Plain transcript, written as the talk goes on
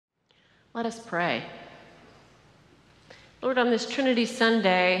Let us pray. Lord, on this Trinity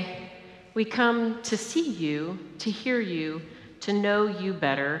Sunday, we come to see you, to hear you, to know you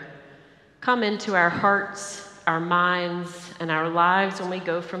better. Come into our hearts, our minds, and our lives when we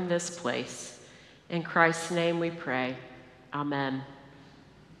go from this place. In Christ's name we pray. Amen.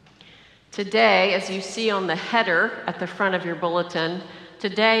 Today, as you see on the header at the front of your bulletin,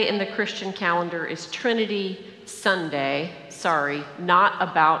 today in the Christian calendar is Trinity Sunday. Sorry, not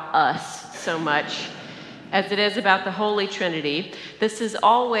about us so much as it is about the Holy Trinity. This is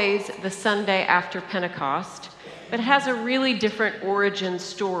always the Sunday after Pentecost, but it has a really different origin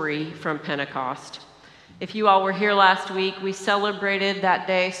story from Pentecost. If you all were here last week, we celebrated that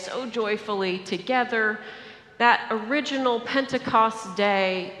day so joyfully together. That original Pentecost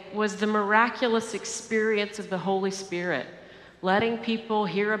day was the miraculous experience of the Holy Spirit, letting people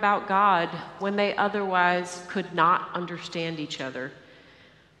hear about God when they otherwise could not understand each other.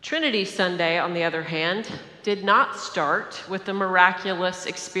 Trinity Sunday, on the other hand, did not start with the miraculous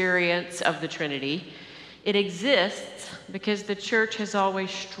experience of the Trinity. It exists because the church has always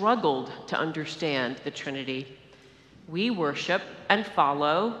struggled to understand the Trinity. We worship and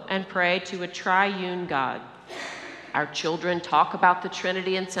follow and pray to a triune God. Our children talk about the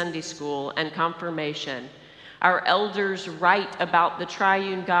Trinity in Sunday school and confirmation. Our elders write about the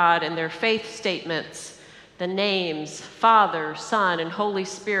triune God in their faith statements. The names Father, Son, and Holy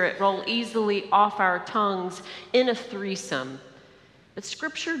Spirit roll easily off our tongues in a threesome. But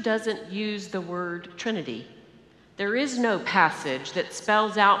Scripture doesn't use the word Trinity. There is no passage that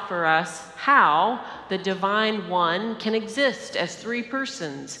spells out for us how the divine one can exist as three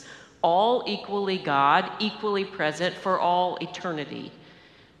persons, all equally God, equally present for all eternity.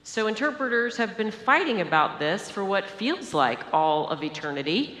 So interpreters have been fighting about this for what feels like all of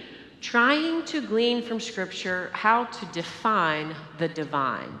eternity, trying to glean from Scripture how to define the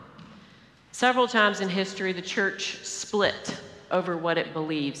divine. Several times in history, the church split over what it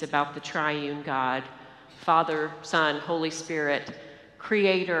believes about the triune God, Father, Son, Holy Spirit,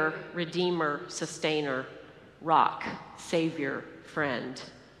 Creator, Redeemer, Sustainer, Rock, Savior, Friend.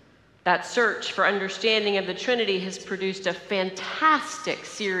 That search for understanding of the Trinity has produced a fantastic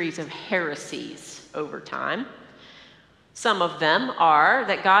series of heresies over time. Some of them are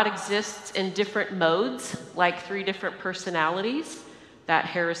that God exists in different modes, like three different personalities. That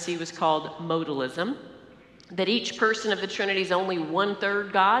heresy was called modalism. That each person of the Trinity is only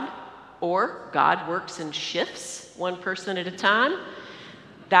 1/3 God, or God works in shifts, one person at a time.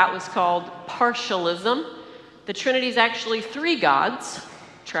 That was called partialism. The Trinity is actually three gods,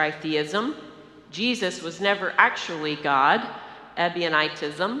 tritheism. Jesus was never actually God,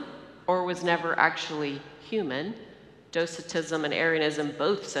 Ebionitism, or was never actually human. Docetism and Arianism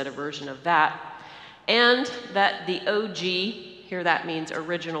both said a version of that. And that the OG, here that means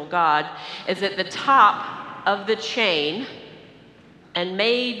original God, is at the top of the chain and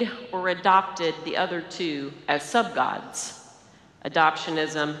made or adopted the other two as sub-gods.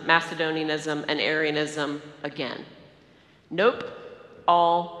 Adoptionism, Macedonianism, and Arianism again. Nope.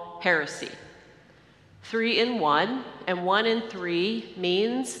 All heresy. 3 in 1 and 1 in 3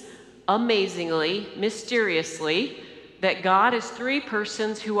 means amazingly, mysteriously, that God is three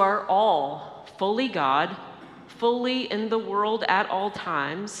persons who are all fully God, fully in the world at all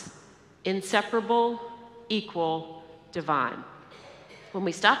times, inseparable, equal, divine. When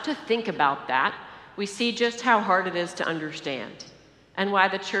we stop to think about that, we see just how hard it is to understand, and why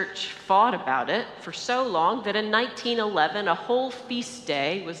the church fought about it for so long that in 1911, a whole feast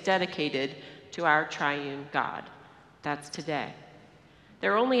day was dedicated to our triune God. That's today.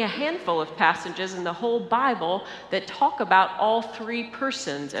 There are only a handful of passages in the whole Bible that talk about all three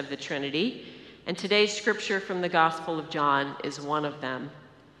persons of the Trinity, and today's scripture from the Gospel of John is one of them.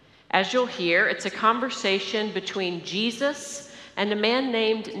 As you'll hear, it's a conversation between Jesus and a man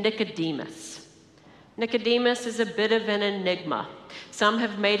named Nicodemus. Nicodemus is a bit of an enigma. Some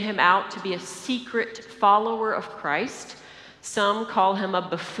have made him out to be a secret follower of Christ. Some call him a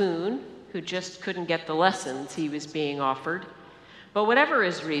buffoon who just couldn't get the lessons he was being offered. But whatever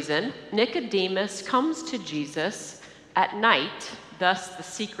his reason, Nicodemus comes to Jesus at night, thus the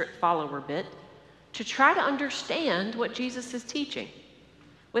secret follower bit, to try to understand what Jesus is teaching.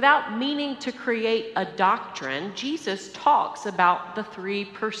 Without meaning to create a doctrine, Jesus talks about the three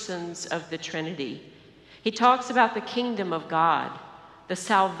persons of the Trinity. He talks about the kingdom of God, the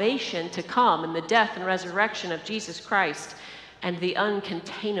salvation to come, and the death and resurrection of Jesus Christ, and the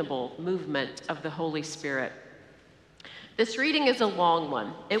uncontainable movement of the Holy Spirit. This reading is a long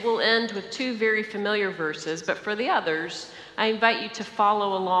one. It will end with 2 very familiar verses, but for the others, I invite you to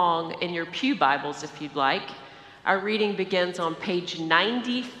follow along in your pew Bibles if you'd like. Our reading begins on page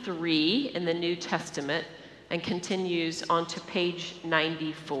 93 in the New Testament and continues on to page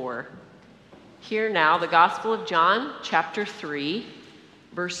 94. Hear now the Gospel of John, chapter 3,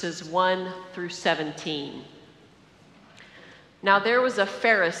 verses 1 through 17. Now there was a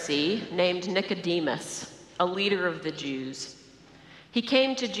Pharisee named Nicodemus, a leader of the Jews. He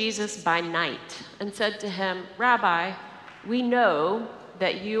came to Jesus by night and said to him, "Rabbi, we know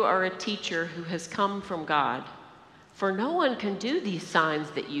that you are a teacher who has come from God, for no one can do these signs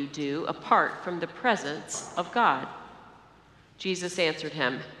that you do apart from the presence of God." Jesus answered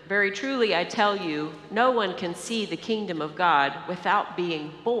him, "Very truly I tell you, no one can see the kingdom of God without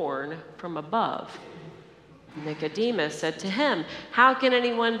being born from above." Nicodemus said to him, "How can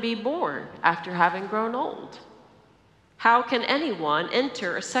anyone be born after having grown old? How can anyone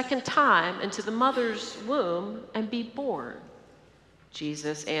enter a second time into the mother's womb and be born?"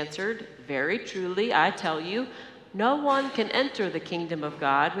 Jesus answered, "Very truly I tell you, no one can enter the kingdom of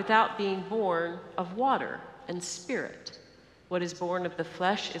God without being born of water and spirit. What is born of the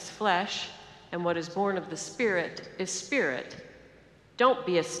flesh is flesh, and what is born of the spirit is spirit. Don't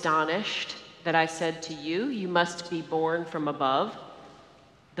be astonished that I said to you, you must be born from above.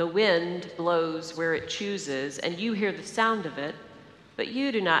 The wind blows where it chooses, and you hear the sound of it, but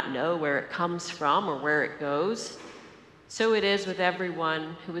you do not know where it comes from or where it goes. So it is with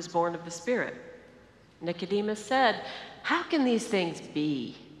everyone who is born of the Spirit." Nicodemus said, "How can these things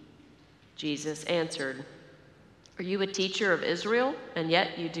be?" Jesus answered, "Are you a teacher of Israel, and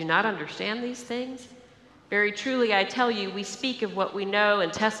yet you do not understand these things? Very truly I tell you, we speak of what we know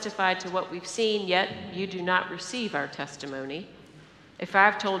and testify to what we've seen, yet you do not receive our testimony. If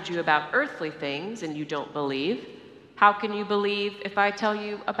I've told you about earthly things and you don't believe, how can you believe if I tell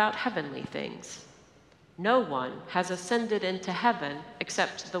you about heavenly things? No one has ascended into heaven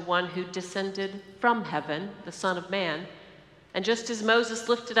except the one who descended from heaven, the Son of Man. And just as Moses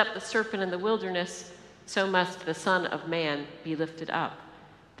lifted up the serpent in the wilderness, so must the Son of Man be lifted up,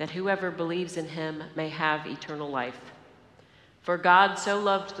 that whoever believes in him may have eternal life. For God so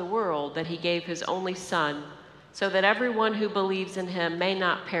loved the world that he gave his only Son, so that everyone who believes in him may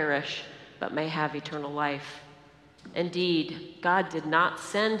not perish, but may have eternal life. Indeed, God did not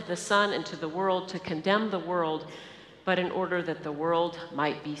send the Son into the world to condemn the world, but in order that the world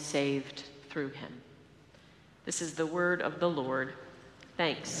might be saved through him." This is the word of the Lord.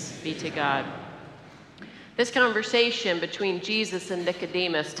 Thanks be to God. This conversation between Jesus and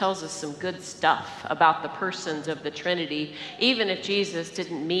Nicodemus tells us some good stuff about the persons of the Trinity, even if Jesus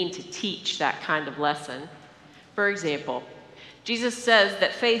didn't mean to teach that kind of lesson. For example, Jesus says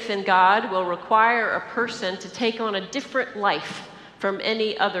that faith in God will require a person to take on a different life from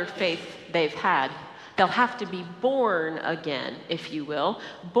any other faith they've had. They'll have to be born again, if you will,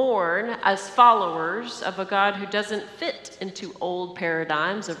 born as followers of a God who doesn't fit into old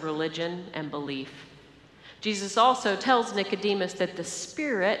paradigms of religion and belief. Jesus also tells Nicodemus that the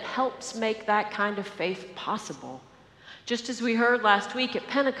Spirit helps make that kind of faith possible. Just as we heard last week at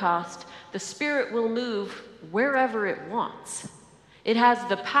Pentecost, the Spirit will move wherever it wants. It has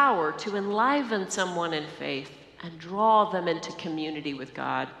the power to enliven someone in faith and draw them into community with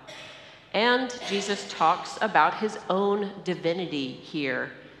God. And Jesus talks about his own divinity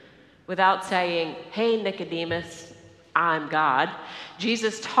here. Without saying, "Hey, Nicodemus, I'm God,"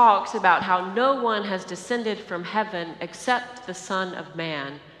 Jesus talks about how no one has descended from heaven except the Son of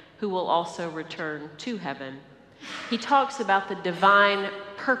Man, who will also return to heaven. He talks about the divine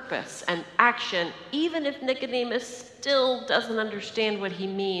purpose and action, even if Nicodemus still doesn't understand what he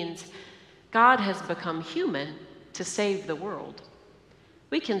means. God has become human to save the world.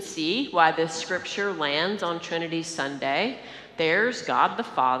 We can see why this scripture lands on Trinity Sunday. There's God the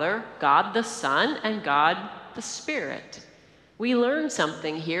Father, God the Son, and God the Spirit. We learn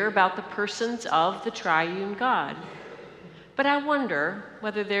something here about the persons of the triune God. But I wonder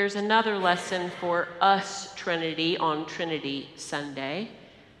whether there's another lesson for us Trinity on Trinity Sunday.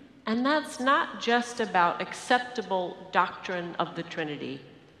 And that's not just about acceptable doctrine of the Trinity,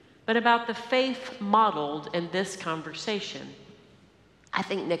 but about the faith modeled in this conversation. I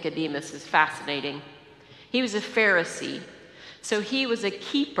think Nicodemus is fascinating. He was a Pharisee, so he was a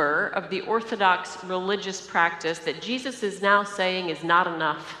keeper of the orthodox religious practice that Jesus is now saying is not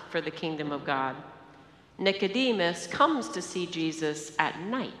enough for the kingdom of God. Nicodemus comes to see Jesus at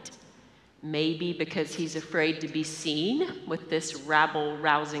night, maybe because he's afraid to be seen with this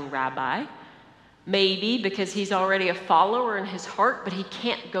rabble-rousing rabbi, maybe because he's already a follower in his heart, but he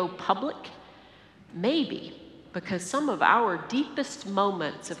can't go public, maybe because some of our deepest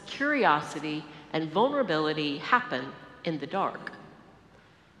moments of curiosity and vulnerability happen in the dark.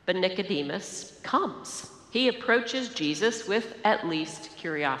 But Nicodemus comes. He approaches Jesus with at least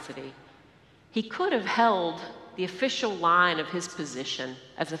curiosity. He could have held the official line of his position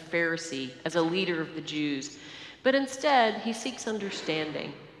as a Pharisee, as a leader of the Jews, but instead he seeks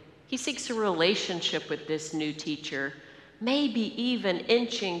understanding. He seeks a relationship with this new teacher, maybe even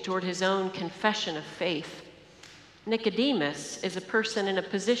inching toward his own confession of faith. Nicodemus is a person in a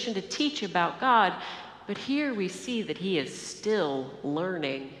position to teach about God, but here we see that he is still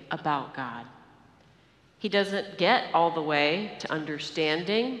learning about God. He doesn't get all the way to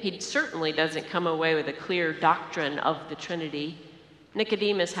understanding. He certainly doesn't come away with a clear doctrine of the Trinity.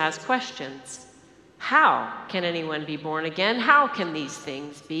 Nicodemus has questions. How can anyone be born again? How can these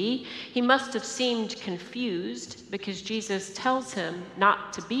things be? He must have seemed confused because Jesus tells him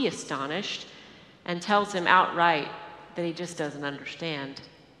not to be astonished and tells him outright that he just doesn't understand.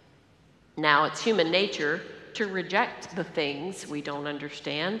 Now, it's human nature to reject the things we don't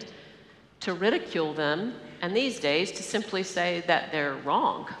understand, to ridicule them, and these days to simply say that they're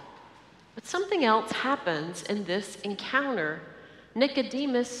wrong. But something else happens in this encounter.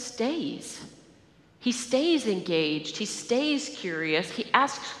 Nicodemus stays. He stays engaged. He stays curious. He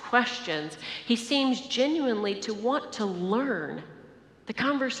asks questions. He seems genuinely to want to learn. The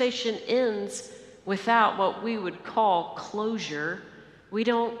conversation ends without what we would call closure. We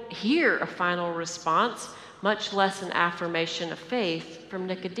don't hear a final response, much less an affirmation of faith from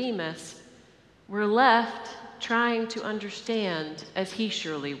Nicodemus. We're left trying to understand, as he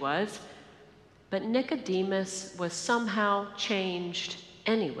surely was, but Nicodemus was somehow changed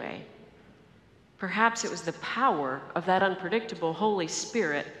anyway. Perhaps it was the power of that unpredictable Holy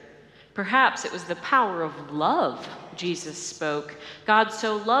Spirit. Perhaps it was the power of love Jesus spoke. God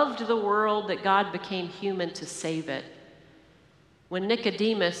so loved the world that God became human to save it. When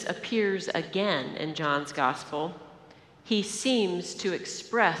Nicodemus appears again in John's Gospel, he seems to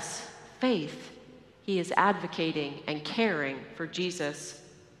express faith. He is advocating and caring for Jesus.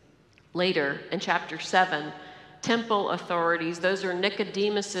 Later, in chapter 7, temple authorities, those are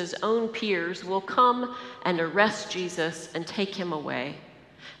Nicodemus's own peers, will come and arrest Jesus and take him away.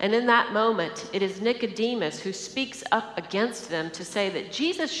 And in that moment, it is Nicodemus who speaks up against them to say that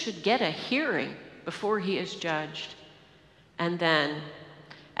Jesus should get a hearing before he is judged. And then,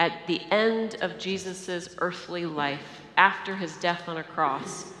 at the end of Jesus' earthly life, after his death on a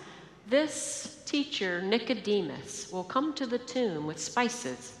cross, this teacher, Nicodemus, will come to the tomb with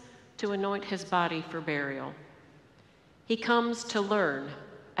spices to anoint his body for burial. He comes to learn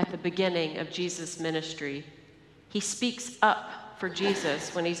at the beginning of Jesus' ministry. He speaks up for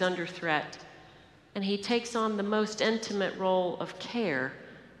Jesus when he's under threat, and he takes on the most intimate role of care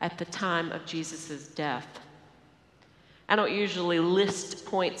at the time of Jesus' death. I don't usually list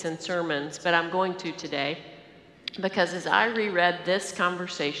points in sermons, but I'm going to today, because as I reread this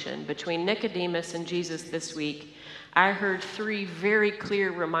conversation between Nicodemus and Jesus this week, I heard three very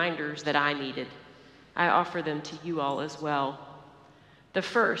clear reminders that I needed. I offer them to you all as well. The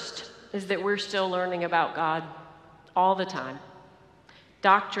first is that we're still learning about God all the time.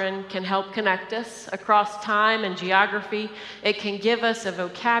 Doctrine can help connect us across time and geography. It can give us a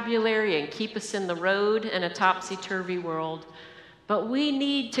vocabulary and keep us in the road in a topsy-turvy world. But we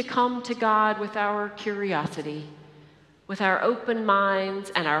need to come to God with our curiosity, with our open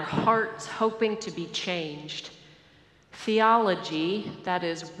minds and our hearts hoping to be changed. Theology, that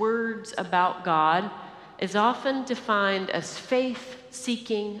is, words about God, is often defined as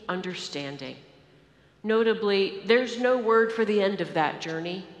faith-seeking understanding. Notably, there's no word for the end of that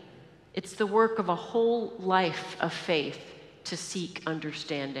journey. It's the work of a whole life of faith to seek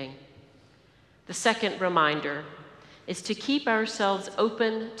understanding. The second reminder is to keep ourselves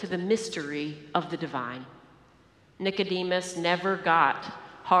open to the mystery of the divine. Nicodemus never got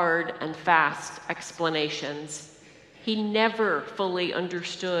hard and fast explanations. He never fully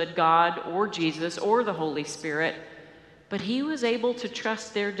understood God or Jesus or the Holy Spirit, but he was able to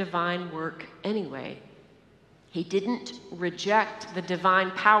trust their divine work anyway. He didn't reject the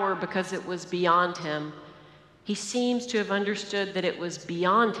divine power because it was beyond him. He seems to have understood that it was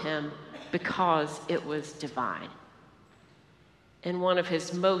beyond him because it was divine. In one of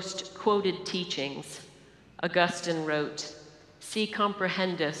his most quoted teachings, Augustine wrote, "Si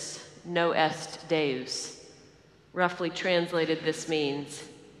comprehendus, no est Deus." Roughly translated, this means,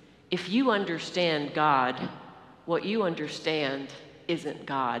 if you understand God, what you understand isn't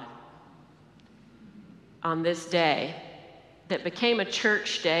God. On this day, that became a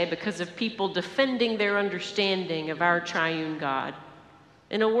church day because of people defending their understanding of our triune God,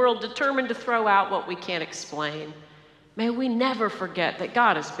 in a world determined to throw out what we can't explain, may we never forget that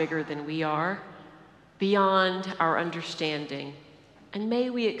God is bigger than we are, beyond our understanding, and may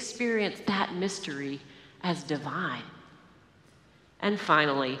we experience that mystery as divine. And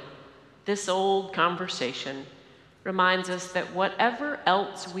finally, this old conversation reminds us that whatever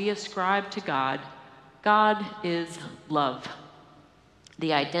else we ascribe to God, God is love.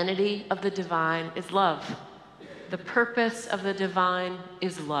 The identity of the divine is love. The purpose of the divine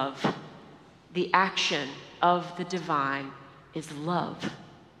is love. The action of the divine is love.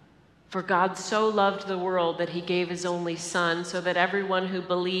 For God so loved the world that he gave his only Son, so that everyone who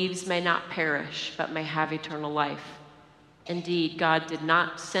believes may not perish, but may have eternal life. Indeed, God did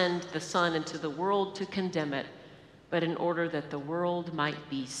not send the Son into the world to condemn it, but in order that the world might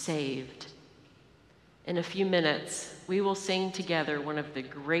be saved. In a few minutes, we will sing together one of the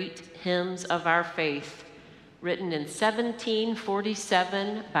great hymns of our faith, written in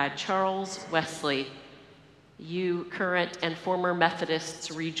 1747 by Charles Wesley. You current and former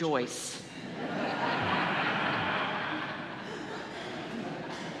Methodists rejoice.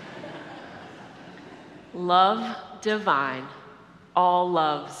 Love divine, all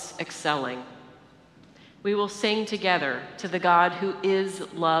loves excelling. We will sing together to the God who is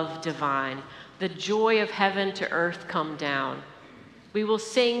love divine, the joy of heaven to earth come down. We will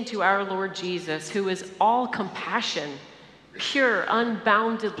sing to our Lord Jesus, who is all compassion, pure,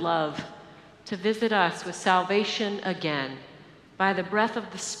 unbounded love, to visit us with salvation again, by the breath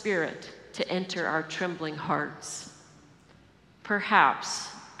of the Spirit to enter our trembling hearts. Perhaps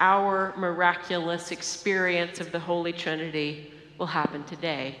our miraculous experience of the Holy Trinity will happen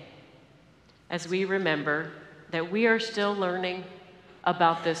today, as we remember that we are still learning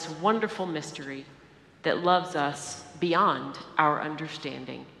about this wonderful mystery that loves us beyond our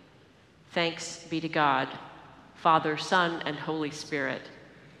understanding. Thanks be to God, Father, Son, and Holy Spirit.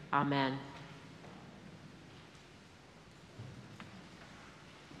 Amen.